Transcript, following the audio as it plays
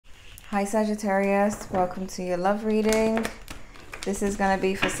Hi Sagittarius, welcome to your love reading. This is going to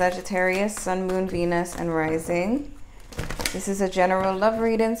be for Sagittarius, Sun, Moon, Venus, and Rising. This is a general love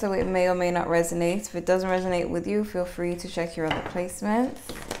reading, so it may or may not resonate. If it doesn't resonate with you, feel free to check your other placements.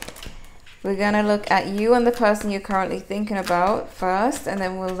 We're going to look at you and the person you're currently thinking about first, and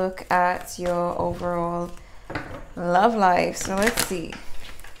then we'll look at your overall love life. So let's see.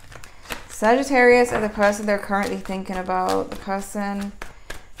 Sagittarius and the person they're currently thinking about, the person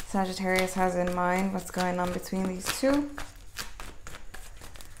Sagittarius has in mind, what's going on between these two.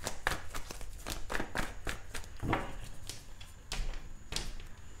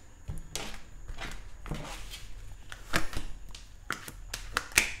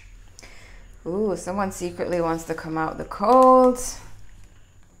 Ooh, someone secretly wants to come out the cold.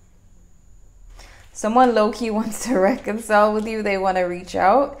 Someone low-key wants to reconcile with you. They want to reach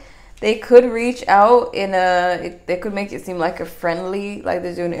out. They could reach out in a, they could make it seem like a friendly, like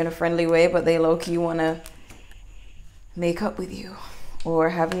they're doing it in a friendly way, but they low-key want to make up with you or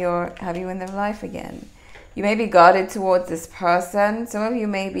have you in their life again. You may be guarded towards this person. Some of you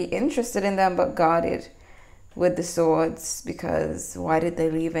may be interested in them, but guarded with the swords because why did they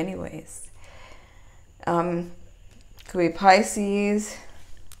leave anyways? Could be Pisces,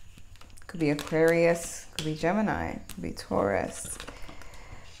 could be Aquarius, could be Gemini, could be Taurus.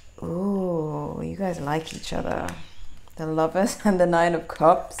 Ooh, you guys like each other. The Lovers and the Nine of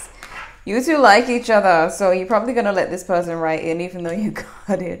Cups. You two like each other, so you're probably going to let this person right in even though you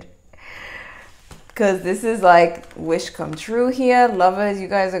got it. Because this is like wish come true here. Lovers, you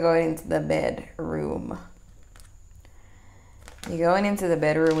guys are going into the bedroom. You're going into the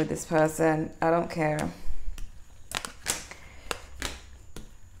bedroom with this person. I don't care.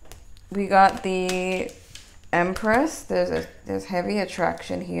 We got the Empress. There's heavy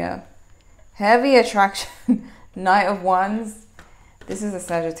attraction here. Heavy attraction. Knight of Wands. This is a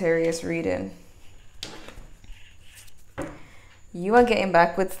Sagittarius reading. You are getting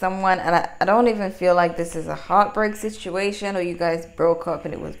back with someone, and I don't even feel like this is a heartbreak situation or you guys broke up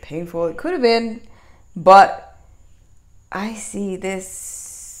and it was painful. It could have been, but I see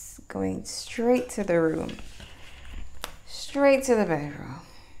this going straight to the room. Straight to the bedroom.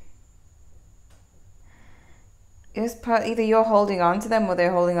 Either you're holding on to them or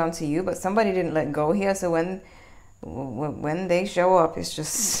they're holding on to you, but somebody didn't let go here. So when they show up, it's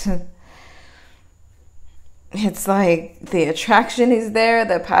just it's like the attraction is there,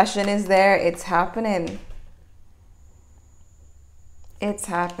 the passion is there. It's happening. It's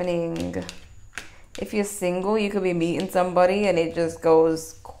happening. If you're single, you could be meeting somebody and it just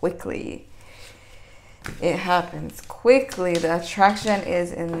goes quickly. It happens quickly. The attraction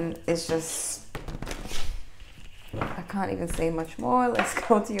is just, I can't even say much more. Let's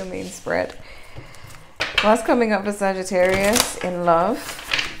go to your main spread. What's coming up for Sagittarius in love?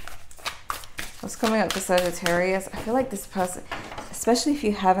 What's coming up for Sagittarius? I feel like this person, especially if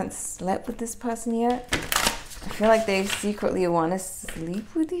you haven't slept with this person yet, I feel like they secretly want to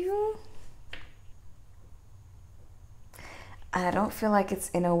sleep with you. And I don't feel like it's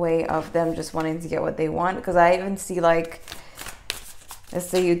in a way of them just wanting to get what they want. Because I even see like, let's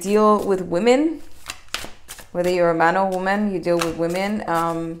say you deal with women. Whether you're a man or woman, you deal with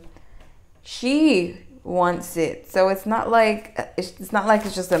women. She wants it, so it's not like it's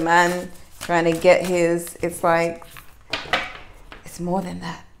just a man trying to get his. It's like it's more than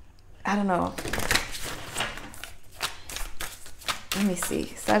that. I don't know. Let me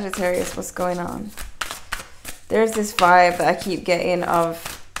see, Sagittarius, what's going on? There's this vibe that I keep getting of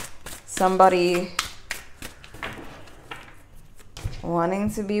somebody wanting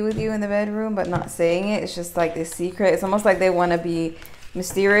to be with you in the bedroom but not saying it. It's just like this secret. It's almost like they want to be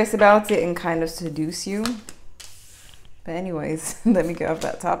mysterious about it and kind of seduce you. But anyways, let me get off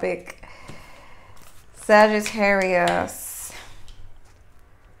that topic. Sagittarius,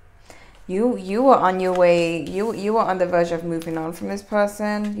 you were on your way. You were on the verge of moving on from this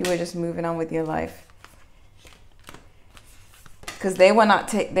person. You were just moving on with your life because they were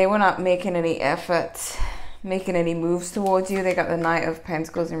not making any effort, making any moves towards you. They got the Knight of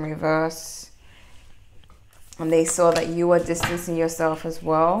Pentacles in reverse. And they saw that you were distancing yourself as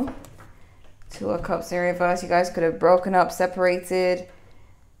well. Two of Cups in reverse. You guys could have broken up, separated.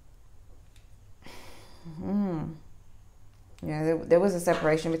 Yeah, there was a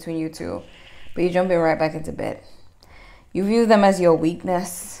separation between you two. But you're jumping right back into bed. You view them as your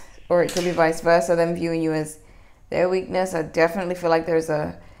weakness. Or it could be vice versa, them viewing you as their weakness. I definitely feel like there's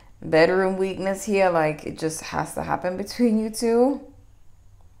a bedroom weakness here, like it just has to happen between you two.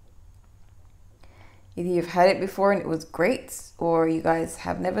 Either you've had it before and it was great, or you guys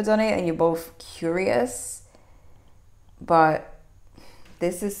have never done it and you're both curious, but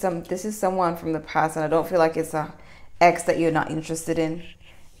this is someone from the past, and I don't feel like it's a ex that you're not interested in.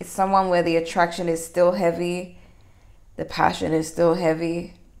 It's someone where the attraction is still heavy, the passion is still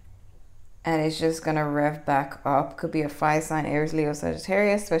heavy, and it's just gonna rev back up. Could be a fire sign, Aries, Leo,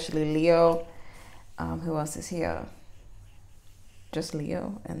 Sagittarius, especially Leo. Who else is here? Just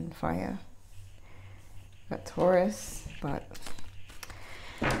Leo and fire. Got Taurus, but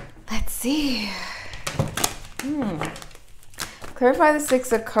let's see. Clarify the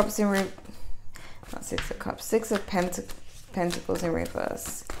Six of Cups in not Six of Cups, Six of Pentacles in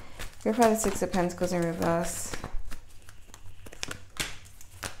reverse. Clarify the Six of Pentacles in reverse.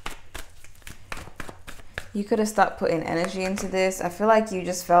 You could have stopped putting energy into this. I feel like you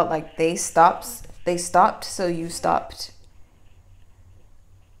just felt like they stopped, so you stopped.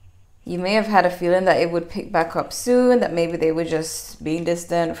 You may have had a feeling that it would pick back up soon, that maybe they were just being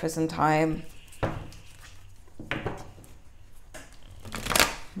distant for some time.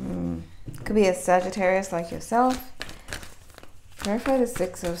 Could be a Sagittarius like yourself. Clarify the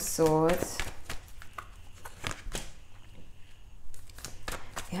Six of Swords.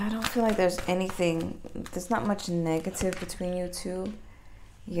 Yeah, I don't feel like there's anything. There's not much negative between you two.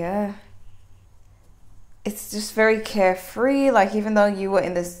 Yeah. It's just very carefree. Like, even though you're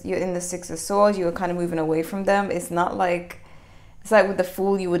in the Six of Swords, you were kind of moving away from them. It's not like, it's like with the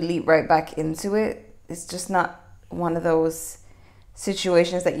Fool, you would leap right back into it. It's just not one of those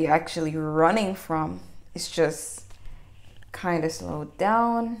situations that you're actually running from. It's just kind of slowed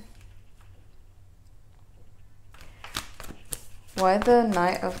down. Why the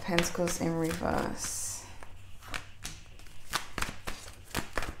Knight of Pentacles in reverse?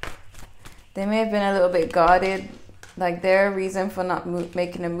 They may have been a little bit guarded. Like, their reason for not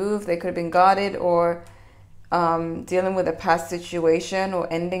making a move, they could have been guarded or dealing with a past situation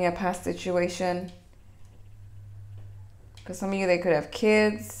or ending a past situation. For some of you, they could have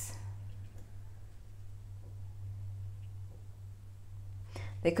kids.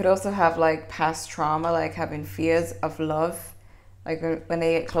 They could also have like past trauma, like having fears of love. Like when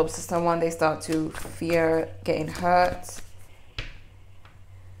they get close to someone, they start to fear getting hurt.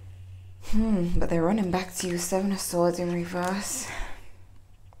 But they're running back to you. Seven of Swords in reverse.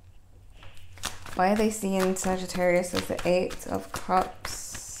 Why are they seeing Sagittarius as the Eight of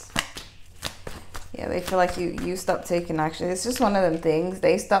Cups? Yeah, they feel like you stopped taking action. It's just one of them things.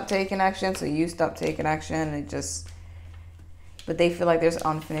 They stopped taking action, so you stopped taking action. It just... But they feel like there's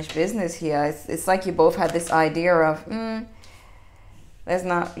unfinished business here. It's like you both had this idea of, let's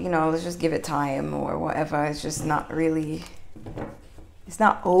not, let's just give it time or whatever. It's just not really... It's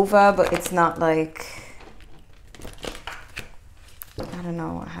not over, but it's not like... I don't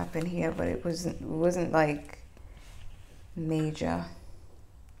know what happened here, but it wasn't like major.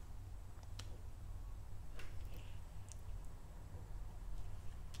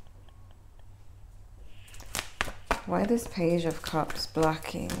 Why this Page of Cups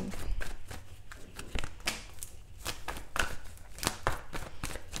blocking?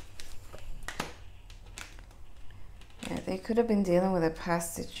 Yeah, they could have been dealing with a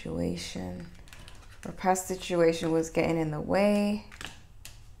past situation. Or past situation was getting in the way.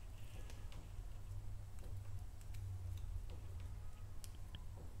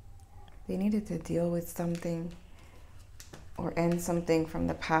 They needed to deal with something or end something from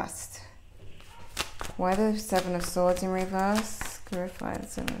the past. Why the Seven of Swords in reverse? Clarify the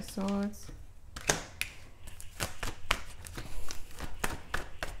Seven of Swords.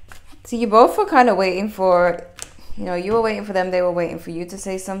 So you both were kind of waiting for, you were waiting for them, they were waiting for you to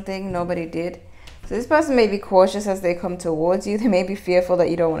say something. Nobody did. So this person may be cautious as they come towards you. They may be fearful that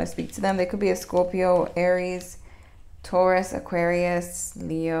you don't want to speak to them. They could be a Scorpio, Aries, Taurus, Aquarius,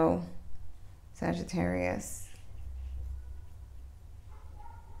 Leo, Sagittarius.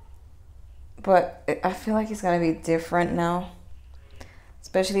 But I feel like it's going to be different now.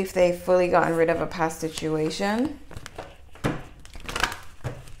 Especially if they've fully gotten rid of a past situation.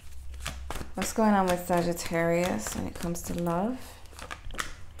 What's going on with Sagittarius when it comes to love?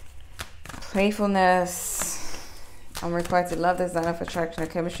 Playfulness. Unrequited love. There's not enough attraction or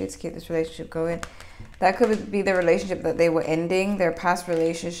chemistry to keep this relationship going. That could be the relationship that they were ending. Their past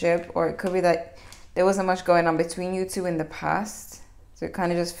relationship. Or it could be that there wasn't much going on between you two in the past. So it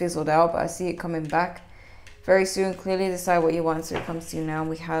kind of just fizzled out, but I see it coming back very soon. Clearly decide what you want, so it comes to you now.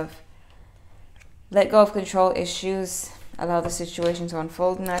 We have let go of control issues. Allow the situation to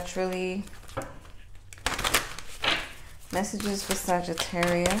unfold naturally. Messages for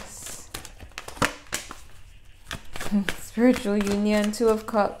Sagittarius. Spiritual union, Two of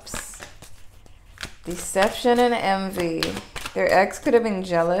Cups. Deception and envy. Their ex could have been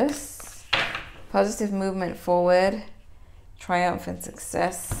jealous. Positive movement forward. triumph and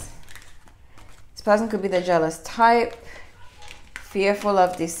success. This person could be the jealous type, fearful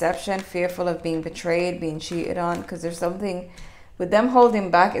of deception, fearful of being betrayed, being cheated on, because there's something with them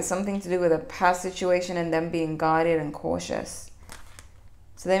holding back. It's something to do with a past situation and them being guarded and cautious.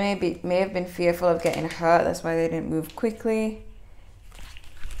 So they may have been fearful of getting hurt. That's why they didn't move quickly.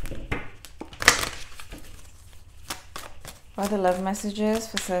 What are the love messages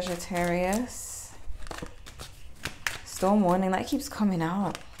for Sagittarius? Storm warning, that keeps coming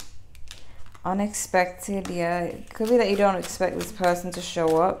out. Unexpected, yeah. It could be that you don't expect this person to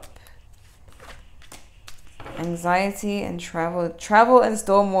show up. Anxiety and travel. Travel and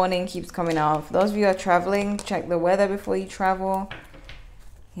storm warning keeps coming out. For those of you who are traveling, check the weather before you travel.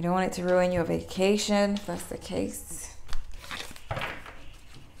 You don't want it to ruin your vacation, if that's the case.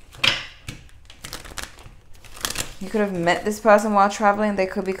 You could have met this person while traveling. They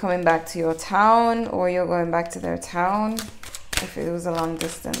could be coming back to your town, or you're going back to their town if it was a long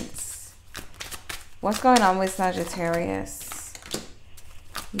distance. What's going on with Sagittarius?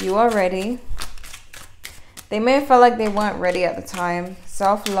 You are ready. They may have felt like they weren't ready at the time.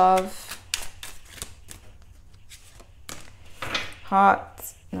 Self-love.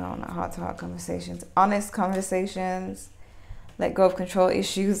 Heart-to-heart conversations. Honest conversations. Let go of control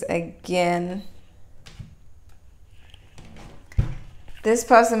issues again. This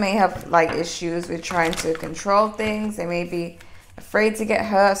person may have like issues with trying to control things. They may be afraid to get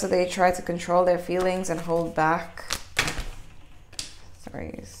hurt, so they try to control their feelings and hold back.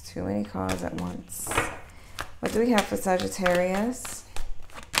 Sorry, it's too many cards at once. What do we have for Sagittarius?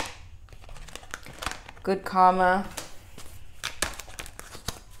 Good karma.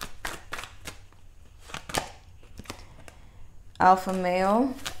 Alpha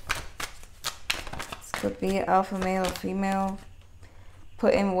male. This could be alpha male or female.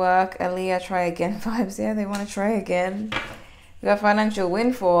 Put in work. Aliyah, try again vibes. Yeah, they want to try again. We got financial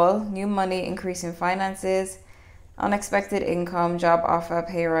windfall. New money, increase in finances. Unexpected income, job offer,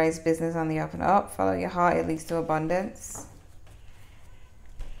 pay rise, business on the up and up. Follow your heart, it leads to abundance.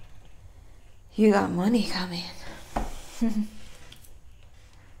 You got money coming.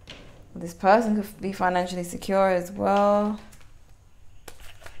 This person could be financially secure as well.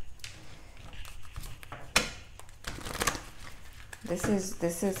 This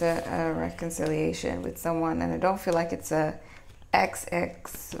is a reconciliation with someone, and I don't feel like it's a ex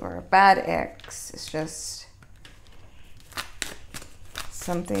or a bad ex. It's just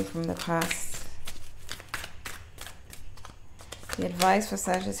something from the past. The advice for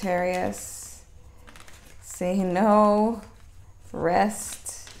Sagittarius: say no,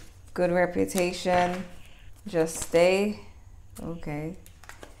 rest, good reputation, just stay. Okay.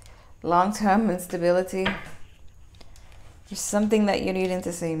 Long-term instability. There's something that you're needing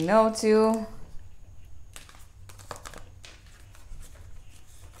to say no to.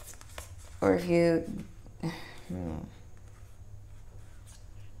 Or if you...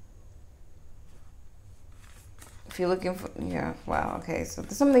 If you're looking for... Yeah, wow, okay. So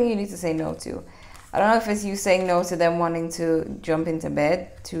there's something you need to say no to. I don't know if it's you saying no to them wanting to jump into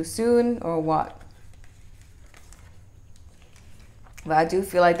bed too soon or what. But I do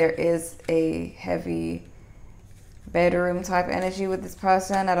feel like there is a heavy bedroom type energy with this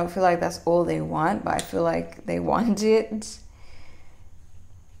person. I don't feel like that's all they want, but I feel like they want it.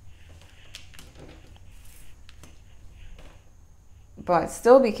 But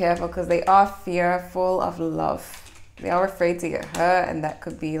still be careful, because they are fearful of love. They are afraid to get hurt, and that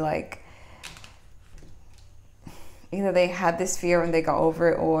could be like either they had this fear and they got over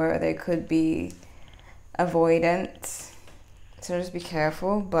it, or they could be avoidant. So just be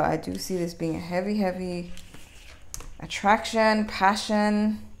careful. But I do see this being a heavy attraction,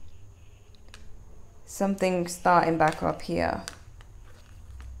 passion, something starting back up here.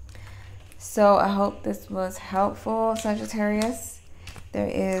 So I hope this was helpful, Sagittarius. There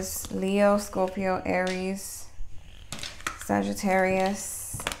is Leo, Scorpio, Aries,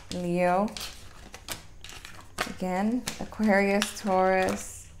 Sagittarius, Leo, again, Aquarius,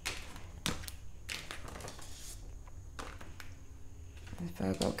 Taurus, and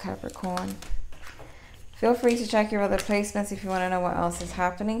Virgo, Capricorn. Feel free to check your other placements if you want to know what else is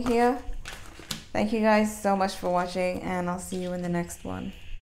happening here. Thank you guys so much for watching, and I'll see you in the next one.